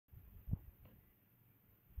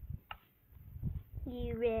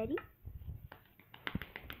You ready?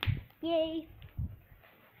 Yay!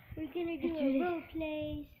 We're gonna do a role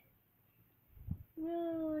plays.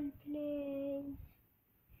 Role plays.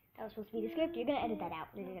 That was supposed to be the script. You're gonna edit that out.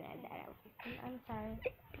 You're gonna edit that out. I'm sorry.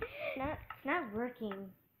 It's not working.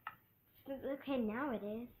 Okay, now it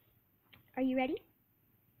is. Are you ready?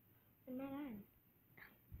 I'm not on.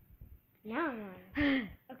 Now I'm on.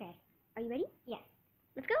 Okay. Are you ready? Yes.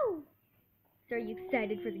 Let's go. So are you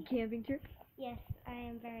excited for the camping trip? Yes, I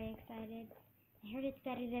am very excited. I heard it's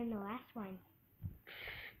better than the last one.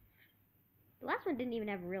 The last one didn't even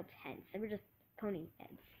have real tents. They were just pony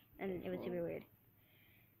heads. And it was super weird.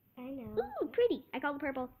 I know. Ooh, pretty. I call the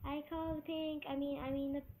purple. I call the pink. I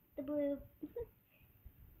mean the blue.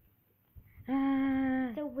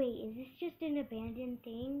 So wait, is this just an abandoned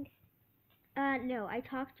thing? No, I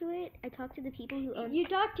talked to it. I talked to the people who own. You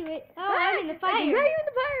talked to it. Oh, I'm in the fire. Why are you in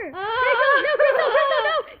the fire? Oh. Crystal,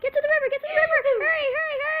 no! Get to the river! Get to the river!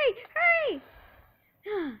 Hurry!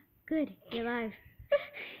 Good, you're alive.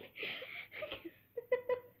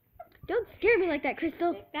 Don't scare me like that,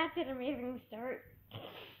 Crystal. That's an amazing start.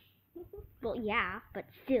 Well, yeah, but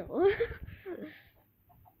still.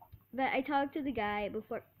 But I talked to the guy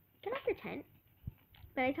before. Get off your tent.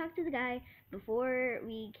 But I talked to the guy before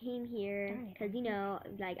we came here, because you know,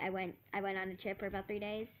 like I went on a trip for about 3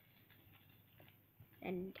 days,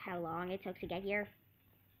 and how long it took to get here.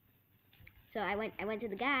 So I went to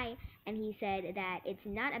the guy, and he said that it's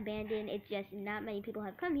not abandoned. It's just not many people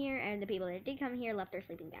have come here, and the people that did come here left their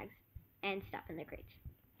sleeping bags and stuff in their crates.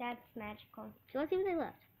 That's magical. So let's see what they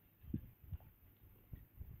left.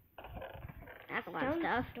 That's a lot of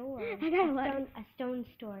stuff. I got a stone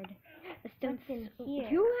stored. A stone in here.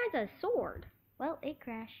 Who has a sword? Well, it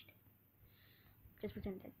crashed. Just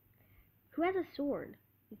pretended. Who has a sword?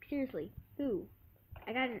 Like, seriously, who?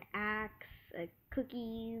 I got an axe,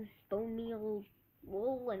 cookies, bone meal,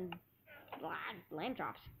 wool, and lamb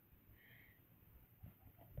chops.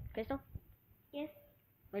 Crystal? Yes?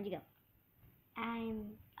 Where'd you go?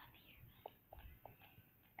 I'm up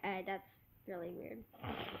here. That's really weird.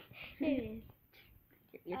 It is.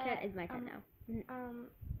 Your tent is my tent now.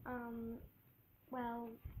 Well,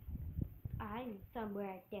 I'm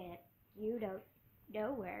somewhere that you don't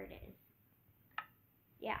know where it is.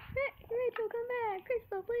 Yeah. Rachel, come back.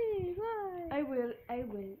 Crystal, please. Why? I will.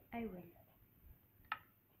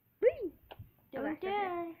 Please. Don't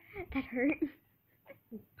die. That hurt.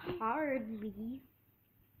 Hardly.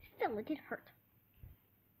 Still, it did hurt.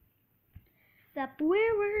 Sup,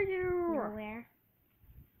 where were you? Nowhere.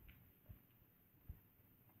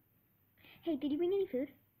 Hey, did you bring any food?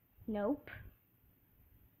 Nope.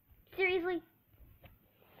 Seriously?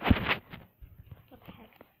 What the heck?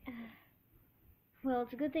 Well,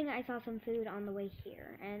 it's a good thing I saw some food on the way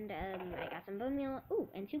here. And, I got some bone meal. Ooh,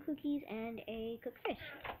 and 2 cookies and a cooked fish.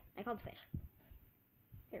 I called the fish.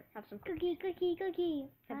 Here, have some cookie.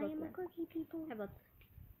 I am a cookie people. How about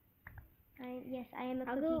yes, I am a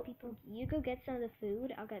cookie people. You go get some of the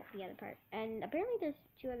food. I'll get the other part. And apparently there's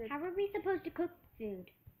 2 other... How are we supposed to cook food?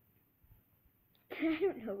 I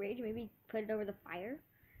don't know, Rage. Maybe put it over the fire?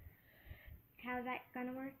 How's that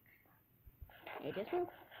gonna work? It just will.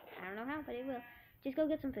 I don't know how, but it will. Just go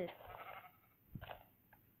get some food.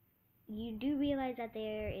 You do realize that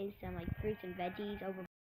there is some, like, fruits and veggies over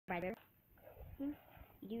by there? You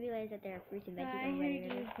do realize that there are fruits and veggies over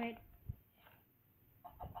there? But...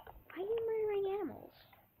 Why are you murdering animals?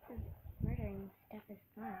 Murdering stuff is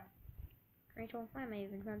fun. Rachel, why am I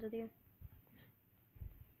even friends with you?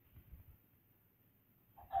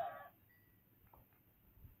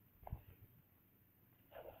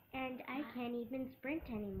 And I can't even sprint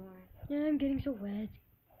anymore. Yeah, I'm getting so wet.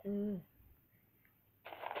 Ugh.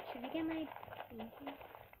 Should I get my...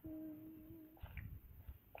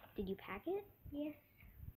 Did you pack it? Yes.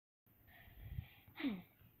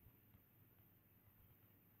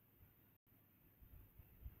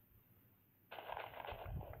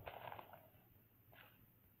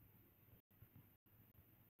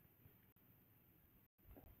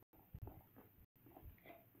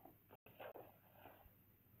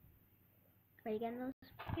 Are you getting those?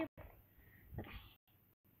 Yep. Okay.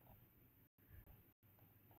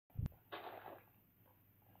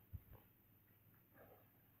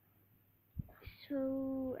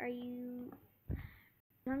 So, are you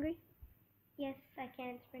hungry? Yes, I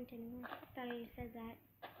can't sprint anymore. I thought you said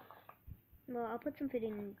that. Well, I'll put some food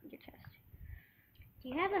in your chest. Do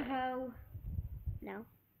you have a hoe? No.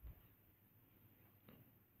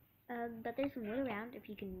 But there's some wood around if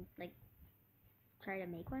you can, like, try to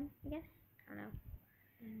make one, I guess. I don't know.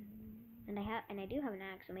 And I do have an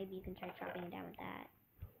axe, so maybe you can try chopping it down with that.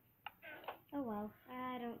 Oh well,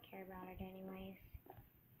 I don't care about it anyways.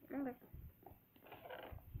 Okay.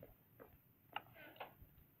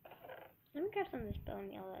 Let me grab some of this bone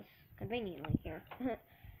meal that's conveniently here.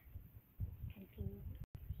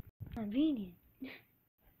 Convenient.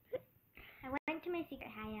 I went to my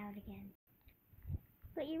secret hideout again.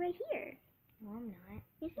 But you're right here. No, I'm not.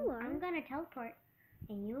 Yes, you are. I'm gonna teleport,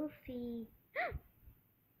 and you'll see.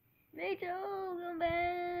 Rachel, come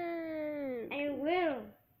back. I will.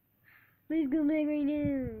 Please come back right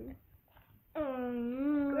now.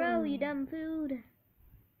 Grow, you dumb food.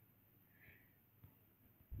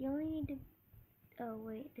 You only need to. Oh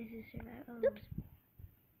wait, this is survival. Oh. Oops.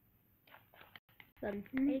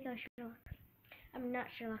 Way to go, Sherlock. I'm not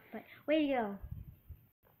Sherlock, but way to go.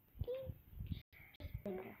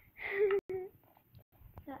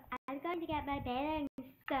 So I'm going to get my bathing suit.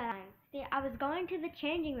 See, I was going to the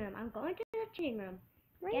changing room. I'm going to the changing room.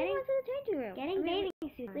 Why are you going to the changing room? Getting bathing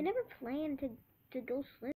suit. We never planned to go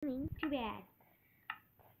swimming. Too bad.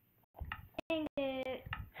 Bathing suit.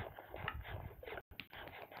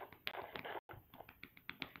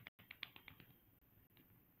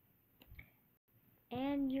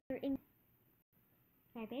 And you're in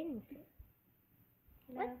My bathing suit.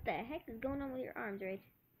 What the heck is going on with your arms, Rach?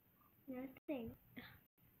 Nothing.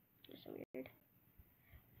 You're so weird.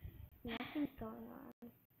 Nothing's going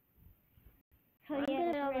on. Oh, I'm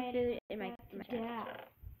gonna put all the food in my chest. Yeah.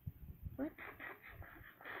 What?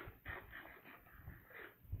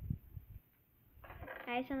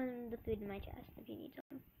 I have some of the food in my chest if you need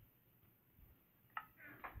some.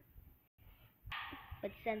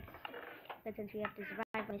 But since we have to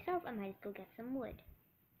survive myself, I might as well go get some wood.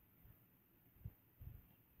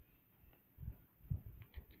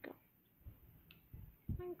 Let's go.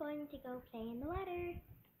 I'm going to go play in the water.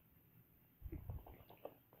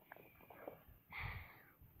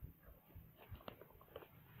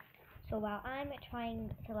 So while I'm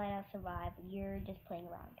trying to let us survive, you're just playing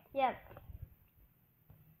around. Yep.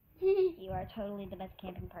 You are totally the best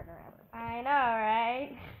camping partner ever. I know,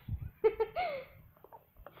 right?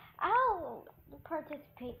 I'll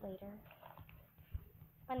participate later.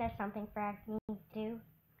 When there's something for me to do.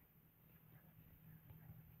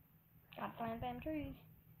 Gotta plant them trees.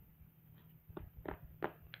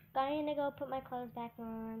 Going to go put my clothes back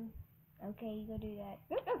on. Okay, you go do that.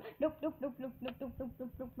 Nope. Into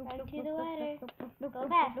the water. Go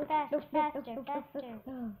faster.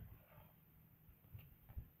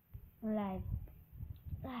 Alive.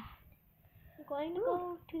 I'm going to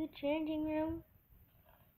go to the changing room.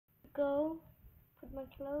 Go put my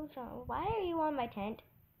clothes on. Why are you on my tent?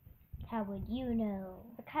 How would you know?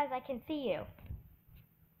 Because I can see you.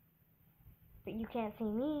 But you can't see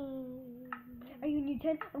me. Are you in your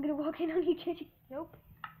tent? I'm gonna walk in on you, changing. Nope.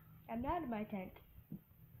 I'm not in my tent.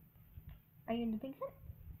 Are you in the pink tent?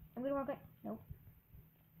 I'm gonna walk in. Nope.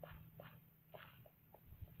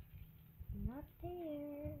 Not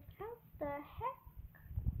there. How the heck?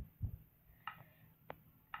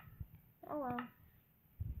 Oh well.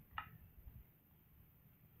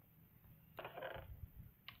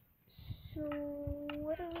 So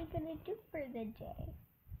what are we gonna do for the day?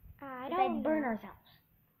 I Besides don't burn know. ourselves.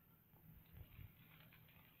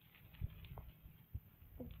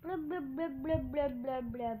 Blub, blub, blub, blub, blub, blub,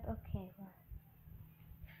 blub. Okay, well.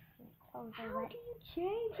 How do you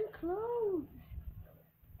change your clothes?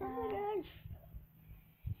 Oh my gosh.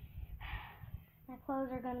 My clothes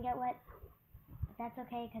are gonna get wet. But that's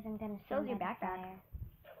okay, because I'm gonna So's stand your by the backpack. fire.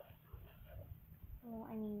 Well,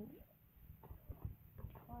 I mean, of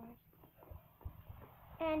course.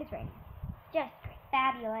 And it's raining. Just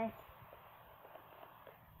fabulous.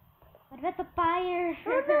 What about the fire?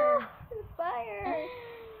 Oh no! The fire!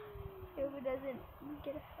 If it doesn't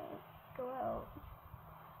go out.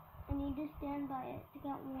 I need to stand by it to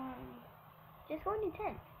get warm. Just go in your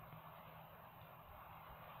tent.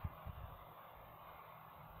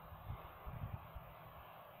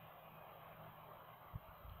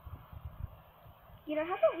 You know,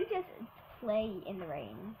 how about we just play in the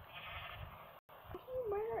rain? How do you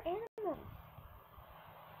murder animals?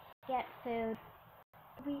 Get food.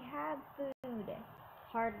 We have food.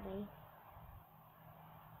 Hardly.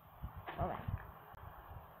 Hold on.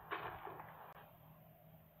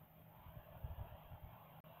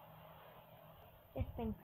 This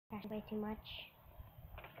thing crashed way too much.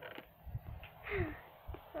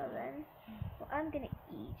 Well then, I'm gonna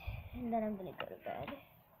eat, and then I'm gonna go to bed.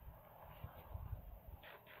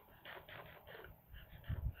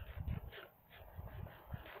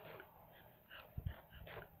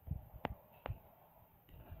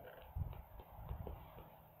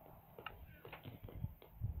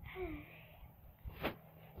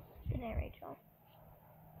 Good night, Rachel.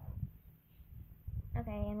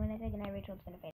 Okay, and when I say good night, Rachel, it's gonna fade.